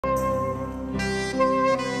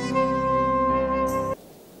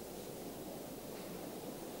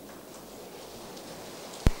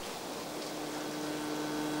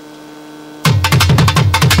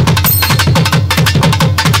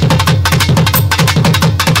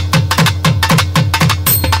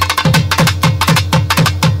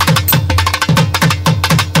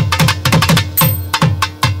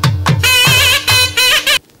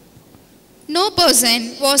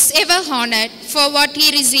was ever honored for what he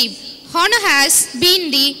received. Honor has been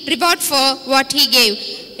the reward for what he gave.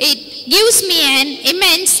 It gives me an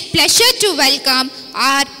immense pleasure to welcome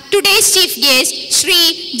our today's chief guest, Shri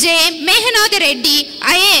J. Mehanatha Reddy,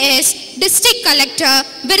 IAS, District Collector,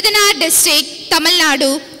 Virudunar District, Tamil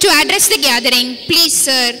Nadu, to address the gathering. Please,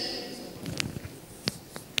 sir.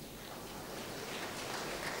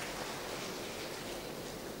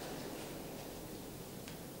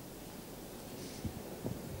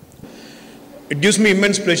 It gives me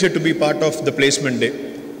immense pleasure to be part of the placement day.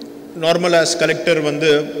 Normal as collector,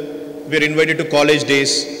 we are invited to college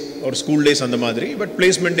days or school days and the madri, but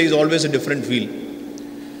placement day is always a different feel.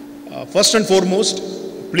 First and foremost,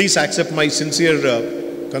 please accept my sincere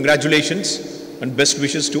congratulations and best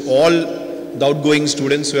wishes to all the outgoing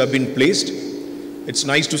students who have been placed. It's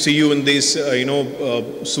nice to see you in this,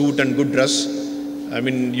 suit and good dress. I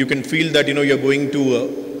mean, you can feel that, you're going to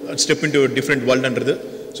step into a different world under the.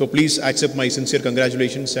 So please accept my sincere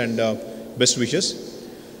congratulations and best wishes.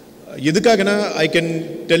 Yedukagana, I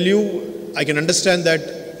can tell you, I can understand that,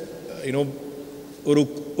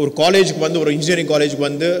 or college, or engineering college,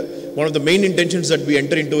 one of the main intentions that we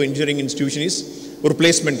enter into engineering institution is or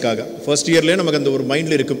placement kaga. First year le namakku andha or mind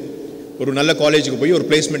la irukum. Oru nalla college ku poi or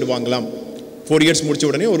placement vaangalam. 4 years mudicha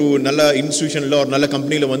udane oru nalla institution la or nalla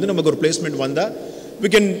company la namakku or placement vanda we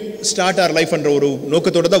can start our life under oru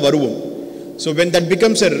nokathoda da varuvom. So when that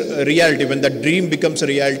becomes a reality, when that dream becomes a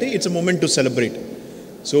reality, it's a moment to celebrate.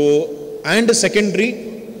 So, and secondary,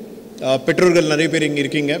 பெற்றோர்கள் நிறைய பேர் இங்கே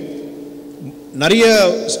இருக்கீங்க. நிறைய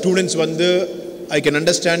students I can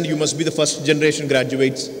understand you must be the first generation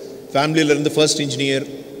graduates, ஃபேமிலியில் இருந்து first engineer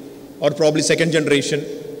or probably second generation.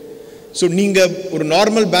 So நீங்கள் ஒரு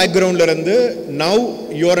நார்மல் பேக்ரவுண்டில் இருந்து now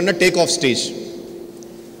you are in a take off stage.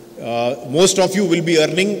 Most of you will be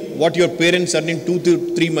earning what your parents earn in 2 to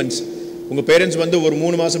 3 months. உங்கள் parents ஒரு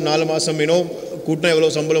 3 மாதம் 4 மாதம் கூட்டினா எவ்வளோ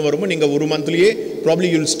சம்பளம் வருமோ நீங்கள் ஒரு மந்த்லேயே probably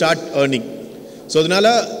you will start earning. So அதனால்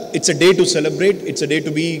it's a day to celebrate, it's a day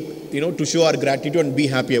to be to show our gratitude and be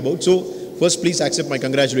happy about. So first please accept my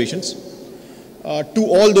congratulations to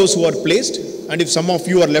all those who are placed, and if some of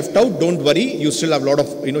you are left out, don't worry, you still have a lot of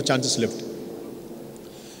chances left.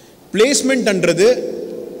 Placement என்றது,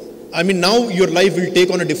 I mean now your life will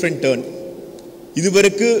take on a different turn.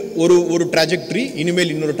 இதுவரைக்கு ஒரு trajectory இனிமேல்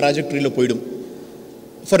இன்னொரு trajectoryல போய்டும்.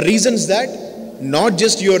 For reasons that not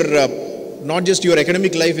just your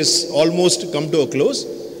academic life is almost come to a close,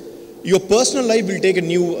 your personal life will take a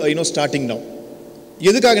new starting now.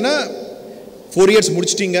 எதுக்காகனா 4 years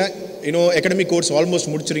முடிச்சிட்டீங்க, academic course almost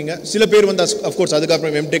முடிச்சிரீங்க. சில பேர் of course அதுக்கு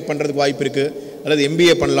அப்புறம் M.Tech பண்றதுக்கு வாய்ப்பு இருக்கு, அல்லது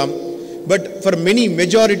MBA பண்ணலாம். But for many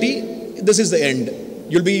majority this is the end.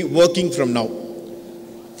 You'll be working from now.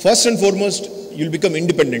 First and foremost, you'll become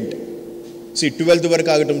independent. See, 12th work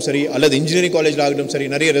ஆகட்டும் சரி, அல்லது இன்ஜினியரிங் காலேஜில் ஆகட்டும் சரி,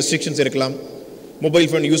 நிறைய ரெஸ்ட்ரிக்ஷன்ஸ் இருக்கலாம். மொபைல்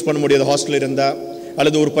ஃபோன் யூஸ் பண்ண முடியாது ஹாஸ்டலில் இருந்தால்,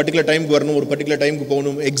 அல்லது ஒரு பர்டிகுலர் டைமுக்கு வரணும், ஒரு பர்டிகுலர் டைமுக்கு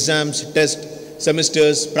போகணும், எக்ஸாம்ஸ், டெஸ்ட்,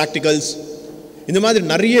 செமிஸ்டர்ஸ், ப்ராக்டிகல்ஸ், இந்த மாதிரி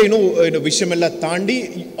நிறைய விஷயமெல்லாம் தாண்டி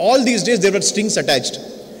all these days there are strings attached.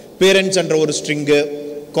 Parents என்ற ஒரு ஸ்ட்ரிங்கு,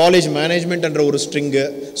 காலேஜ் மேனேஜ்மெண்ட் என்ற ஒரு string.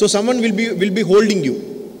 So summon will be holding you.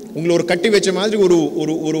 உங்களை ஒரு கட்டி வச்ச மாதிரி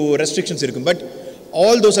ஒரு ரெஸ்ட்ரிக்ஷன்ஸ் இருக்கும். But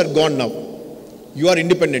all those are gone now. You are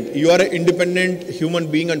independent. You are an independent human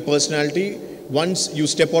being and personality once you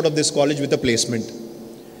step out of this college with a placement.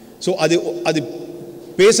 So adu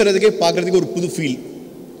பேசுறதுக்கே பார்க்கிறதுக்கு ஒரு புது feel.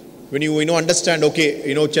 when you understand, okay,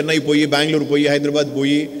 Chennai போய், பெங்களூர் போய், ஹைதராபாத்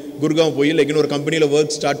போய், குர்காவ் போய், like ஒரு கம்பெனியில்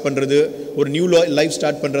work start பண்ணுறது, ஒரு நியூ லைஃப்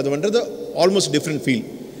ஸ்டார்ட் பண்ணுறதுன்றது almost different feel.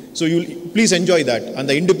 So you please enjoy that.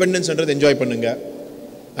 அந்த இண்டிபெண்டன்ஸ்ன்றது என்ஜாய் பண்ணுங்க.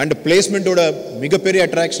 அண்ட் பிளேஸ்மெண்ட்டோட மிகப்பெரிய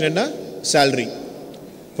அட்ராக்ஷன் என்ன? Salary.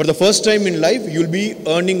 For the first time in life, you'll be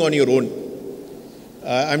earning on your own.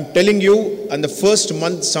 I'm telling you, and the first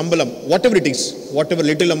month sambalam, whatever it is, whatever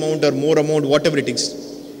little amount or more amount, whatever it is,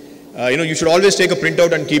 you should always take a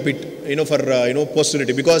printout and keep it, for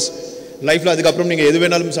posterity, because life la adukapram neenga edhu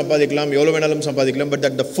venalum sampadikalam, evlo venalum sampadikalam, but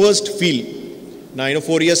that the first feel, na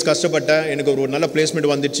 4 years kashtapatta, enakku oru nalla placement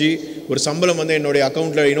vandichi, oru sambalam vande enoda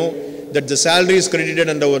account la, that the salary is credited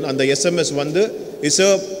and the SMS is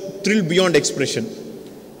a thrill beyond expression.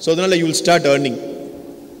 So then you will start earning,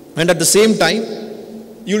 and at the same time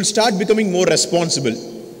you will start becoming more responsible.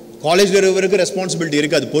 College la irukku responsibility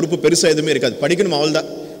irukadu, பொறுப்பு பெருசா எதுமே இருக்காது. படிக்கணும் அவ்வளவுதான்.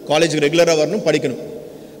 College ரெகுலரா வரணும், படிக்கணும்.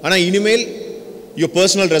 ஆனா இனிமேல் your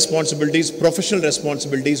personal responsibilities, professional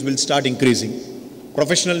responsibilities will start increasing.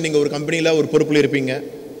 Professional, நீங்க ஒரு கம்பெனில ஒரு பொறுப்புல இருப்பீங்க.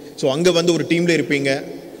 So அங்க ஒரு டீம்ல இருப்பீங்க.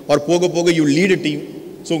 or போக போக you lead a team.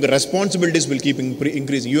 So உங்க responsibilities will keep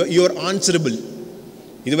increasing. You are answerable.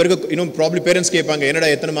 இது வரைக்கும் probably parents கேட்பாங்க என்னடா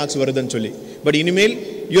எத்தனை மார்க்ஸ் வருதுன்னு சொல்லி. பட் இனிமேல்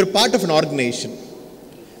you are part of an organization,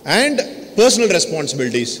 and personal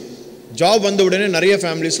responsibilities. Job வந்த உடனே நிறைய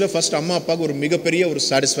ஃபேமிலிஸில் ஃபர்ஸ்ட் அம்மா அப்பாவுக்கு ஒரு மிகப்பெரிய ஒரு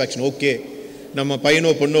சாட்டிஸ்ஃபேக்ஷன். ஓகே, நம்ம பையனோ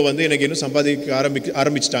பொண்ணோ வந்து எனக்கு இன்னும் சம்பாதிக்க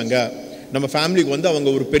ஆரம்பிச்சிட்டாங்க, நம்ம ஃபேமிலிக்கு வந்து அவங்க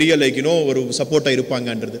ஒரு பெரிய ஒரு சப்போர்ட்டாக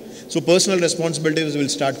இருப்பாங்கன்றது. So personal responsibilities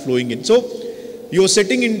will start flowing in. So you are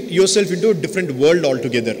setting in your self in to different world all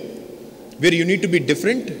together, where you need to be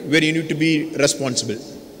different, where you need to be responsible.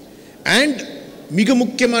 And மிக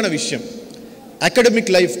முக்கியமான விஷயம்,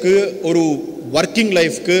 academic லைஃப்க்கு ஒரு working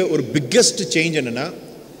லைஃப்க்கு ஒரு biggest change என்னென்னா,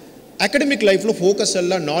 academic லைஃப்பில் focus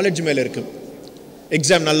எல்லாம் நாலேஜ் மேலே இருக்குது.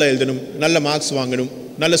 எக்ஸாம் நல்லா எழுதணும், நல்ல மார்க்ஸ் வாங்கணும்,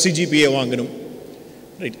 நல்ல சிஜிபிஏ வாங்கணும்,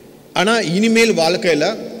 ரைட். ஆனால் இனிமேல் வாழ்க்கையில்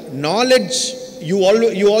knowledge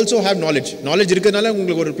you also have knowledge இருக்கிறதுனால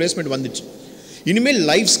உங்களுக்கு ஒரு பிளேஸ்மெண்ட் வந்துச்சு. இனிமேல்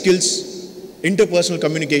life skills, interpersonal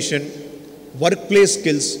communication, work place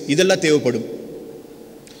skills இதெல்லாம் தேவைப்படும்.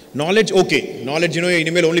 நாலேஜ் ஓகே, நாலேஜ்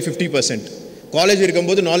இனிமேல் only 50%. காலேஜ்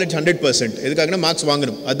இருக்கும்போது நாலேஜ் 100%. எதுக்காகனா மார்க்ஸ்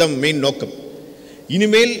வாங்கணும், அதுதான் மெயின் நோக்கம்.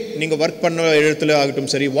 இனிமேல் நீங்கள் ஒர்க் பண்ண இடத்துல ஆகட்டும்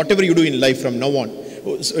சரி, what ever you two in life from now on,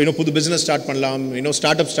 புது பிஸ்னஸ் ஸ்டார்ட் பண்ணலாம்,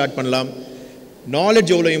 ஸ்டார்ட் அப் ஸ்டார்ட் பண்ணலாம்.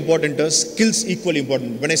 நாலேஜ் எவ்வளோ important, skills equal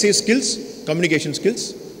important. when I say skills, communication skills,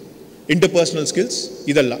 interpersonal skills,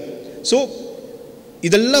 இதெல்லாம். ஸோ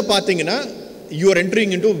இதெல்லாம் பார்த்தீங்கன்னா you are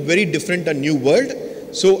entering into a very different and new world.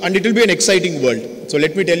 So and it will be an exciting world. So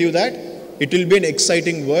let me tell you that it will be an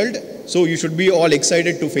exciting world. So you should be all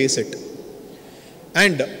excited to face it.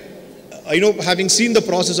 And having seen the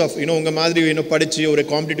process of unga madri padichi or a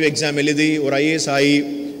competitive exam eludi or IAS ஆகி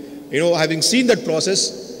having seen that process,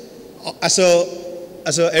 as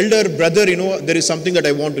a elder brother, there is something that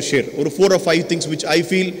I want to share, or 4 or 5 things which I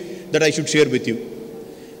feel that I should share with you.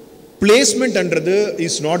 Placement andradhu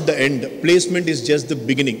is not the end. Placement is just the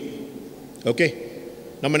beginning. Okay,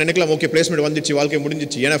 நம்ம நினைக்கலாம் okay placement வந்துச்சு, வாழ்க்கை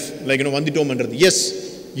முடிஞ்சிச்சு, enough வந்துட்டோம்ன்றது. Yes,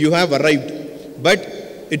 you have arrived, but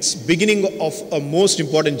it's beginning of a most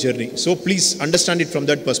important journey. So please understand it from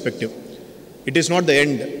that perspective. It is not the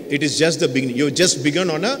end, it is just the beginning. You've just begun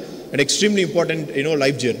on an extremely important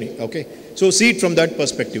life journey. Okay, so see it from that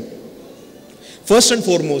perspective. First and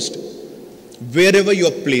foremost, wherever you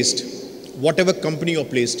are placed, whatever company you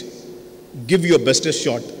are placed, give your bestest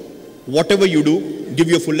shot. Whatever you do, give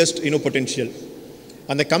your fullest potential.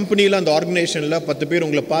 அந்த கம்பெனியில், அந்த ஆர்கனைசேஷனில் 10 பேர்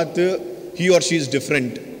உங்களை பார்த்து he or she is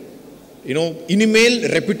different, இனிமேல்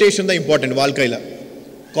reputation தான் important வாழ்க்கையில்.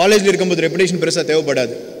 காலேஜில் இருக்கும்போது ரெப்புடேஷன் பெருசாக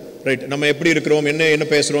தேவைப்படாது, ரைட். நம்ம எப்படி இருக்கிறோம், என்ன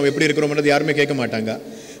பேசுகிறோம், எப்படி இருக்கிறோம்ன்றது யாருமே கேட்க மாட்டாங்க.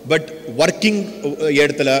 பட் ஒர்க்கிங்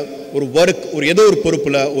இடத்துல, ஒரு ஏதோ ஒரு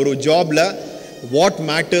பொறுப்பில், ஒரு ஜாபில், what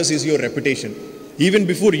matters is your reputation. Even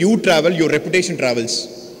before you travel, your reputation travels.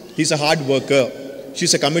 He is a hard worker, she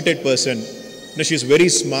is a committed person, she is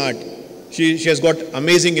very smart, she has got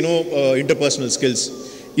amazing interpersonal skills.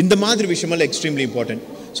 இந்த மாதிரி விஷயமெல்லாம் extremely important.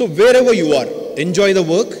 So wherever you are, enjoy the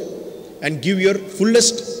work and give your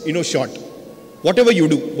fullest shot. Whatever you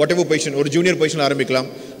do, whatever position, ஒரு junior position ஆரம்பிக்கலாம்,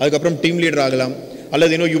 அதுக்கப்புறம் team leader ஆகலாம்,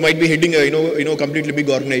 அல்லது you might be heading a completely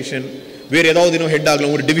big organization, வேற ஏதாவது head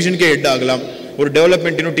ஆகலாம், ஒரு division-க்கே head ஆகலாம், ஒரு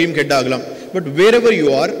development team head ஆகலாம். But wherever you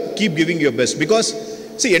are, keep giving your best, because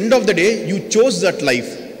see, end of the day you chose that life.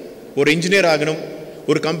 ஒரு engineer ஆகணும்,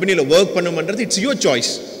 ஒரு கம்பெனியில் ஒர்க் பண்ணுமன்றது இட்ஸ் யுவர் சாய்ஸ்.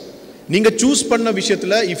 நீங்கள் சூஸ் பண்ண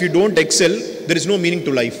விஷயத்தில் if you don't Excel, there is no meaning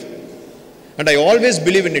to life. And I always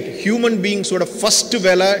believe in it. Human பீயிங்ஸோட first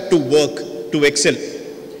வேலை to work, to Excel.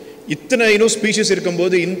 இத்தனை species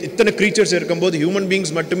இருக்கும்போது, இத்தனை க்ரீச்சர்ஸ் இருக்கும்போது, ஹியூமன்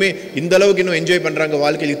பீயிங்ஸ் மட்டுமே இந்த அளவுக்கு என்ஜாய் பண்ணுறாங்க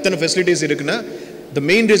வாழ்க்கையில், இத்தனை ஃபெசிலிட்டிஸ் இருக்குன்னா, the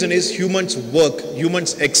main reason is humans work,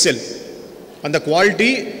 humans Excel. அந்த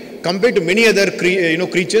quality compared to many other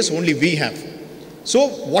creatures only we have. So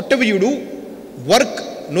whatever you do, work,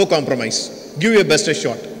 no compromise, give your bestest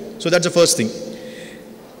shot. So that's the first thing.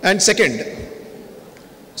 And second,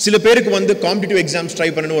 சில பேருக்கு competitive exams try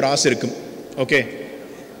பண்ணணும் ஒரு ஆசை இருக்கும். Okay,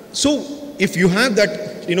 so if you have that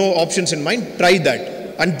options in mind, try that.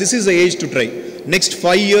 And this is the age to try. Next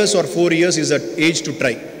 5 years or 4 years is the age to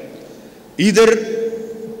try. Either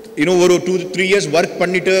ஒரு 2-3 years work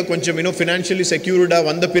பண்ணிட்டு கொஞ்சம் financially செக்யூர்டாக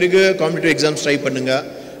வந்த பிறகு competitive exams try பண்ணுங்க.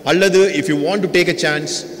 அல்லது if you want to take a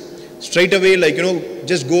chance, straight away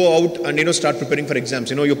just go out and start preparing for exams.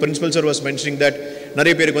 Your principal sir was mentioning that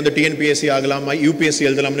நிறைய பேருக்கு TNPSC ஆகலாம், UPSC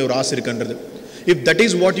எழுதலாம்னு ஒரு ஆசை இருக்குன்றது. If that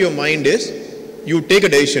is what your mind is, you take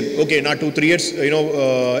a decision. Okay, நான் 2-3 years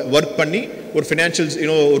work பண்ணி ஒரு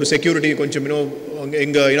financial ஒரு செக்யூரிட்டி கொஞ்சம்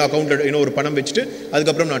எங்கள் அக்கௌண்ட்டில் ஒரு பணம் வச்சுட்டு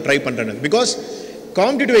அதுக்கப்புறம் நான் ட்ரை பண்ணுறேன். Because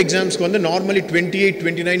competitive எக்ஸாம்ஸ்க்கு normally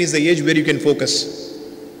 28-29 is the age where you can focus.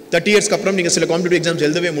 30 yearsக்கு அப்புறம் நீங்கள் சில காம்படிட்டிவ் எக்ஸாம்ஸ்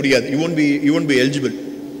எழுதவே முடியாது. You won't be eligible.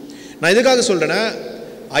 நான் எதுக்காக சொல்கிறேன்னா,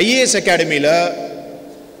 ஐஏஎஸ் அகாடமியில்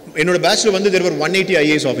என்னோட பேட்சில் there were 180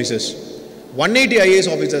 IAS officers. 180 IAS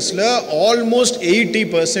officersல almost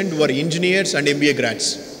 80% were engineers and MBA grads.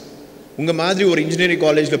 உங்கள் மாதிரி ஒரு இன்ஜினியரிங்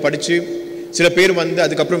காலேஜில் படித்து சில பேர் வந்து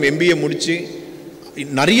அதுக்கப்புறம் MBA முடித்து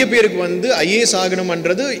நிறைய பேருக்கு வந்து IAS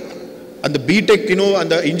ஆகணும்ன்றது அந்த பிடெக்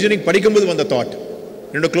அந்த இன்ஜினியரிங் படிக்கும்போது வந்த தாட்.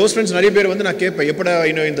 என்னோட க்ளோஸ் ஃப்ரெண்ட்ஸ் நிறைய பேர் வந்து நான் கேட்பேன் எப்படா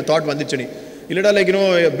இந்த தாட் வந்துச்சு நீ இல்லைடா லைக்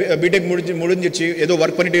பிடெக் முடிஞ்சிச்சு ஏதோ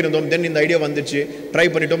ஒர்க் பண்ணிட்டே இருந்தோம் தென் இந்த ஐடியா வந்துச்சு ட்ரை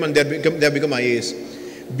பண்ணிட்டோம் and there become IAS.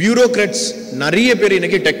 Bureaucrats நிறைய பேர்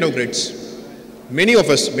இன்னைக்கு டெக்னோக்ராட்ஸ். many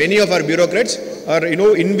of our bureaucrats are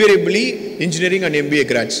invariably engineering and MBA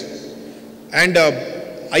grads. And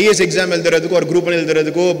IAS exam எழுதுறதுக்கோ ஒரு group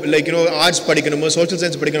எழுதுறதுக்கோ like arts படிக்கணுமோ social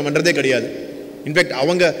science படிக்கணும்ன்றதே கிடையாது. இன்ஃபேக்ட்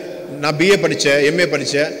அவங்க நான் BA படித்தேன் MA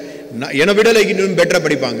படித்தேன் என்னை விட லைக் இன்னும் பெட்டராக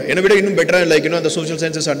படிப்பாங்க, என்னை விட இன்னும் பெட்டராக லைக் அந்த சோஷியல்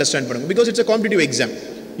சயின்சஸ் அண்டர்ஸ்டாண்ட் பண்ணுங்க. Because it's a competitive exam.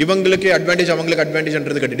 இவங்களுக்கு அட்வான்டேஜ் அவங்களுக்கு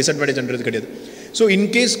அட்வான்டேஜ்ன்றது கிடையாது, டிஸ்அட்வான்டேஜ்ன்றது கிடையாது. So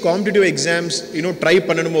in case competitive exams try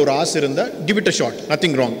பண்ணணும் ஒரு ஆசை இருந்தால் give it a shot,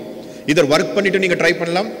 nothing wrong. இதர் ஒர்க் பண்ணிவிட்டு நீங்கள் ட்ரை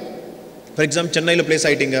பண்ணலாம். ஃபார் எக்ஸாம்பிள் சென்னையில் பிளேஸ்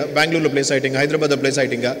ஆகிட்டீங்க, பெங்களூரில் பிளேஸ் ஆகிட்டீங்க, ஹைதராபாத்தில் பிளேஸ்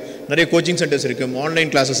ஆகிட்டீங்க, நிறைய கோச்சிங் சென்டர்ஸ் இருக்குது,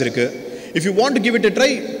 ஆன்லைன் கிளாஸஸ் இருக்குது. If you want to give it a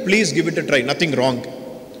try, please give it a try, nothing wrong.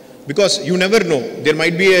 Because you never know, there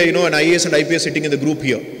might be an IAS and IPS sitting in the group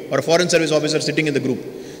here, or a foreign service officer sitting in the group.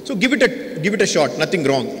 So give it a shot, nothing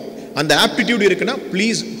wrong. And the aptitude irukna,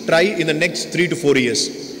 please try in the next 3 to 4 years.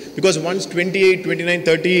 Because once 28, 29,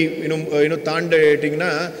 30,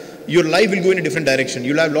 தாண்டிட்டீங்கன்னா your life will go in a different direction.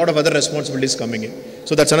 You'll have a lot of other responsibilities coming in.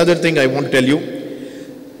 So that's another thing I want to tell you.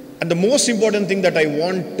 And the most important thing that I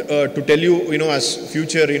want to tell you, as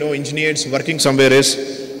future, engineers working somewhere is,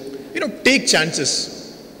 take chances.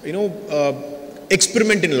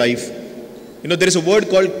 Experiment in life. There is a word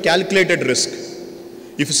called calculated risk.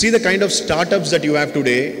 If you see the kind of startups that you have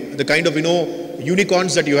today, the kind of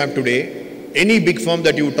unicorns that you have today, any big firm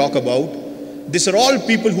that you talk about, these are all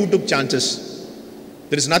people who took chances.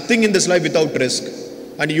 There is nothing in this life without risk,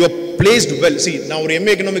 and you are placed well. See, now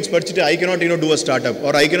MA economics படிச்சிட்டு I cannot do a startup,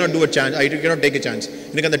 or I cannot do a chance, I cannot take a chance.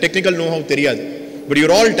 எனக்கு அந்த technical know how தெரியாது. But you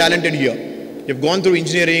are all talented here. You have gone through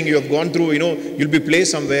engineering, you have gone through, you'll be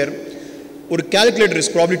placed somewhere. ஒரு calculated risk,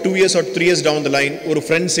 probably 2 years or 3 years down the line, ஒரு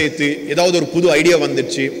friend சேர்த்து ஏதாவது ஒரு புது idea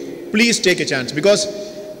வந்துச்சு, please take a chance, because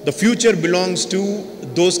the future belongs to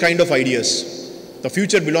those kind of ideas. The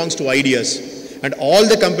future belongs to ideas, and all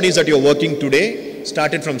the companies that you are working today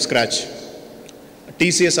started from scratch.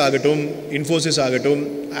 TCS ஆகட்டும், Infosys ஆகட்டும்,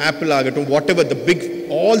 Apple ஆகட்டும், whatever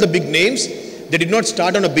all the big names, they did not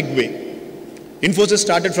start on a big way. Infosys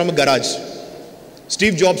started from a garage.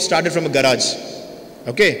 Steve Jobs started from a garage.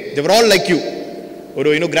 Okay, they were all like you.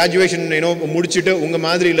 ஒரு graduation முடிச்சுட்டு உங்க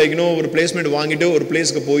மாதிரி like ஒரு placement வாங்கிட்டு ஒரு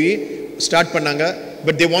பிளேஸ்க்கு போய் start பண்ணாங்க.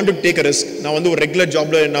 But they want to take a risk. நான் வந்து ஒரு ரெகுலர்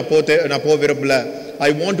ஜாப்ல நான் போக விரும்பல, I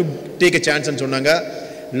want to take a சான்ஸ்ன்னு சொன்னாங்க.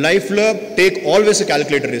 லைஃப்ல take always a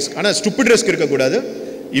calculated risk. ஆனால் ஸ்டூபிட் ரிஸ்க் இருக்கக்கூடாது.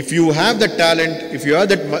 If you have that talent, if you have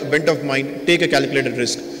that pent of mind, take a calculated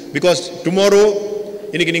risk. Because tomorrow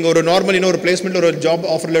இன்னைக்கு நீங்கள் ஒரு நார்மல் ஒரு placement ஒரு job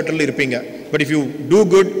offer லெட்டரில் இருப்பீங்க. But if you two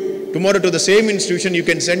good, tomorrow to the same institution you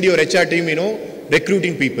can send your HR team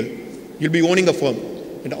recruiting people. You'll be owning a firm.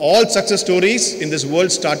 And all success stories in this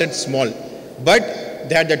world started small, but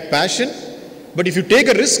they had that passion. But if you take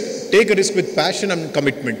a risk with passion and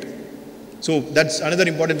commitment. So that's another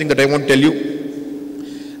important thing that I want to tell you.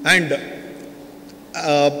 And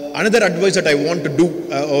another advice that I want to do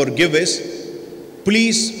or give is,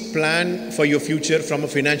 please plan for your future from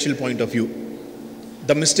a financial point of view.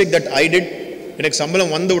 The mistake that I did, எனக்கு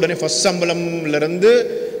சம்பளம் வந்த உடனே first சம்பளம்லேருந்து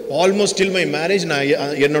almost till my marriage நான்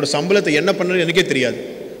என்னோட சம்பளத்தை என்ன பண்ணுறது எனக்கே தெரியாது.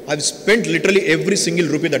 I spend literally every single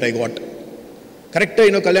Ruby that I got.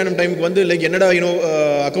 கரெக்டாக கல்யாணம் டைமுக்கு வந்து லைக் என்னடா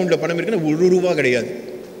அக்கௌண்ட்டில் பணம் இருக்குன்னா ஒரு ரூபா கிடையாது.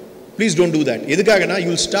 Please don't do that. எதுக்காகனா you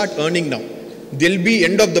will start earning now. தெல் B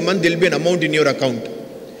end of the month தெல் be an amount in your account.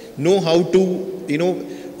 Know how to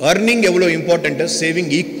earning எவ்வளோ important,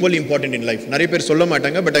 saving equal important in life. நிறைய பேர் சொல்ல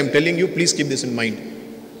மாட்டாங்க, but I am telling you, please keep this in mind.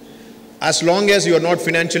 As long as you are not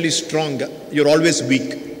financially strong, you are always weak.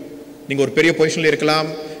 நீங்கள் ஒரு பெரிய பொசிஷனில் இருக்கலாம்,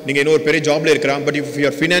 நீங்கள் இன்னொரு பெரிய ஜாப்ல இருக்கலாம், but if you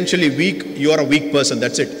are financially weak, you are a weak person.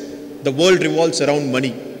 That's it. The world revolves around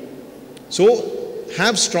money. So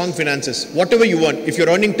have strong finances. Whatever you want, if you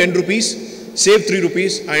are earning 10 rupees, save 3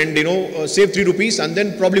 rupees and save 3 rupees and then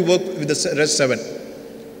probably work with the rest 7.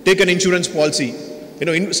 Take an insurance policy.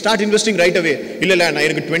 Start investing right away. இல்லை நான்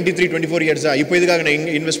எனக்கு 23-24 years இப்போ இதுக்காக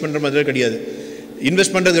நான் invest பண்ணுற மாதிரி கிடையாது.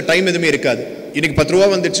 Invest பண்ணுறது டைம் எதுவுமே இருக்காது. இன்னைக்கு 10 ரூபா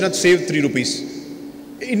வந்துச்சுன்னா save 3 rupees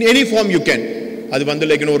in any form you can. அது வந்து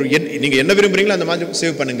லைக் ஒரு நீங்கள் என்ன விரும்புறீங்களோ அந்த மாதிரி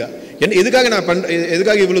சேவ் பண்ணுங்க. எதுக்காக நான்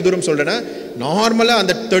எதுக்காக இவ்வளோ தூரம் சொல்கிறேன்னா, நார்மலாக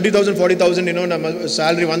அந்த 30,000 40,000 நம்ம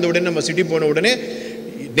சேலரி வந்த உடனே நம்ம சிட்டி போன உடனே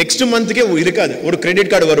நெக்ஸ்ட் மந்த்துக்கே இருக்காது. ஒரு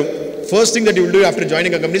கிரெடிட் கார்டு வரும். First thing that you will do after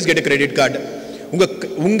joining a company is get a credit card.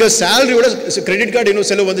 உங்கள் சேலரியோட கிரெடிட் கார்டு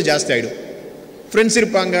செலவு வந்து ஜாஸ்தி ஆகிடும். friends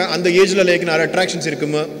irupanga and the age la like na attractions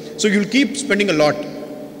irukuma, so you'll keep spending a lot.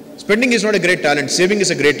 Spending is not a great talent, saving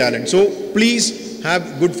is a great talent. So please have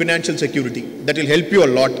good financial security, that will help you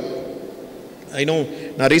a lot. I know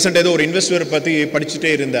na recent edo or investor patti padichite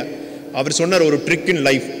irunda, அவர் சொன்னார் ஒரு trick in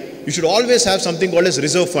life, you should always have something called as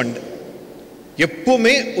reserve fund.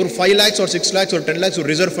 எப்பவுமே ஒரு 5 lakhs or 6 lakhs or 10 lakhs ஒரு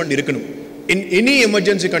reserve fund இருக்கணும், in any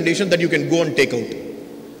emergency condition that you can go and take out.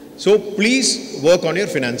 So please work on your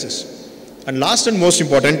finances. And last and most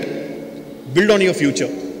important, build on your future,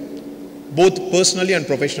 both personally and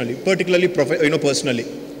professionally, particularly personally.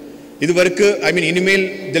 Idu varku, I mean, email,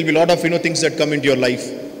 there'll be a lot of things that come into your life,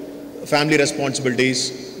 family responsibilities,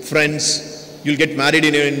 friends, you'll get married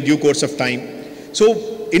in due course of time. So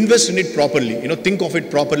invest in it properly, think of it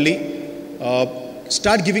properly.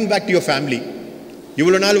 Start giving back to your family.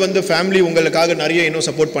 இவ்வளோ நாள் வந்து family உங்களுக்காக நிறைய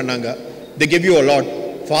support பண்ணாங்க, they give you a lot.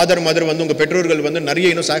 Father mother வந்து உங்கள் பெற்றோர்கள் வந்து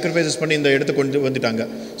நிறைய சாக்ரிஃபைசஸ் பண்ணி இந்த இடத்துக்கு கொண்டு வந்துட்டாங்க.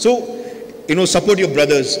 So support your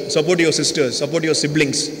brothers, support your sisters, support your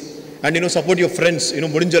siblings, and support your friends.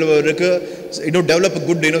 முடிஞ்ச அளவுக்கு develop a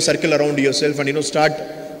good circle around yourself, and start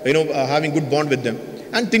having good bond with them,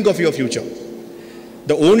 and think of your future.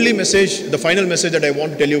 The only message, the final message that I want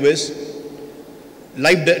to tell you is,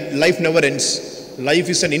 life never ends. Life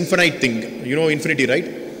is an infinite thing, infinity, right?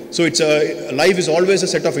 So life is always a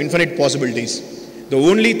set of infinite possibilities. The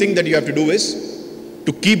only thing that you have to do is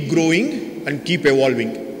to keep growing and keep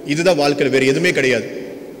evolving. இதுதான் வாழ்க்கையில் வேறு எதுவுமே கிடையாது.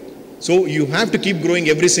 So you have to keep growing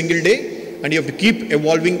every single day, and you have to keep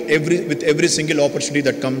evolving with every single opportunity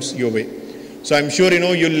that comes your way. So I'm sure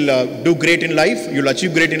you'll do great in life, you'll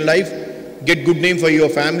achieve great in life, get good name for your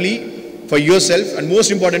family, for yourself, and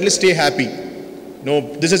most importantly, stay happy.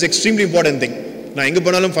 This is extremely important thing. நான் எங்கே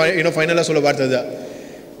போனாலும் ஃபைனலாக சொல்ல வார்த்தை,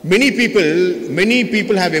 many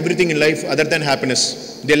people have everything in life other than happiness.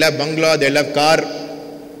 They'll have bungalow, they'll have car,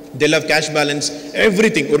 they'll have cash balance,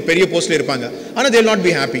 everything. ஒரு பெரிய போஸ்ட்ல இருப்பாங்க, ஆனால் they'll not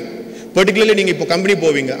be happy. Particularly நீங்கள் இப்போ கம்பெனி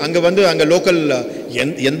போவீங்க, அங்கே லோக்கல்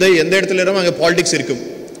எந்த இடத்துல இருந்தாலும் அங்கே பாலிடிக்ஸ் இருக்கும்.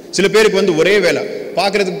 சில பேருக்கு வந்து ஒரே வேலை,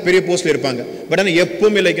 பார்க்குறதுக்கு பெரிய போஸ்ட்ல இருப்பாங்க, பட் ஆனால்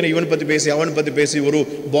எப்பவுமே லைக் இவனை பற்றி பேசி அவனை பற்றி பேசி ஒரு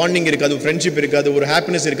பாண்டிங் இருக்காது, ஃப்ரெண்ட்ஷிப் இருக்காது, ஒரு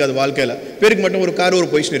ஹாப்பினஸ் இருக்காது வாழ்க்கையில். பேருக்கு மட்டும் ஒரு கார், ஒரு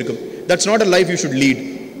பொசிஷன் இருக்கும். That's not a life you should lead.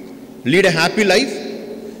 Lead a happy life.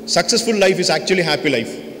 Successful life is actually happy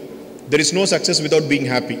life. There is no success without being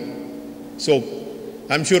happy. So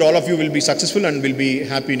I'm sure all of you will be successful and will be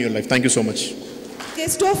happy in your life. Thank you so much.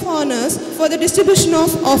 Guest of honors for the distribution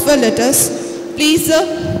of offer letters. Please, sir.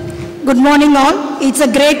 Good morning all. It's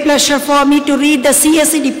a great pleasure for me to read the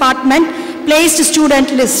CSE department placed student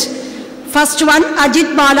list. First one, Ajit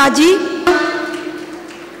Balaji.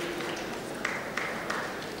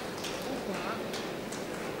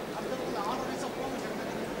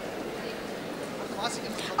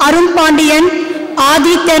 Arun Pandian,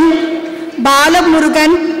 Adityan,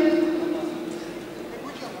 Balamurugan,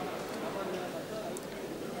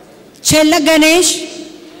 Chella Ganesh,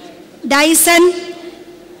 Dyson,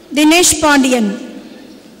 Dinesh Pandian.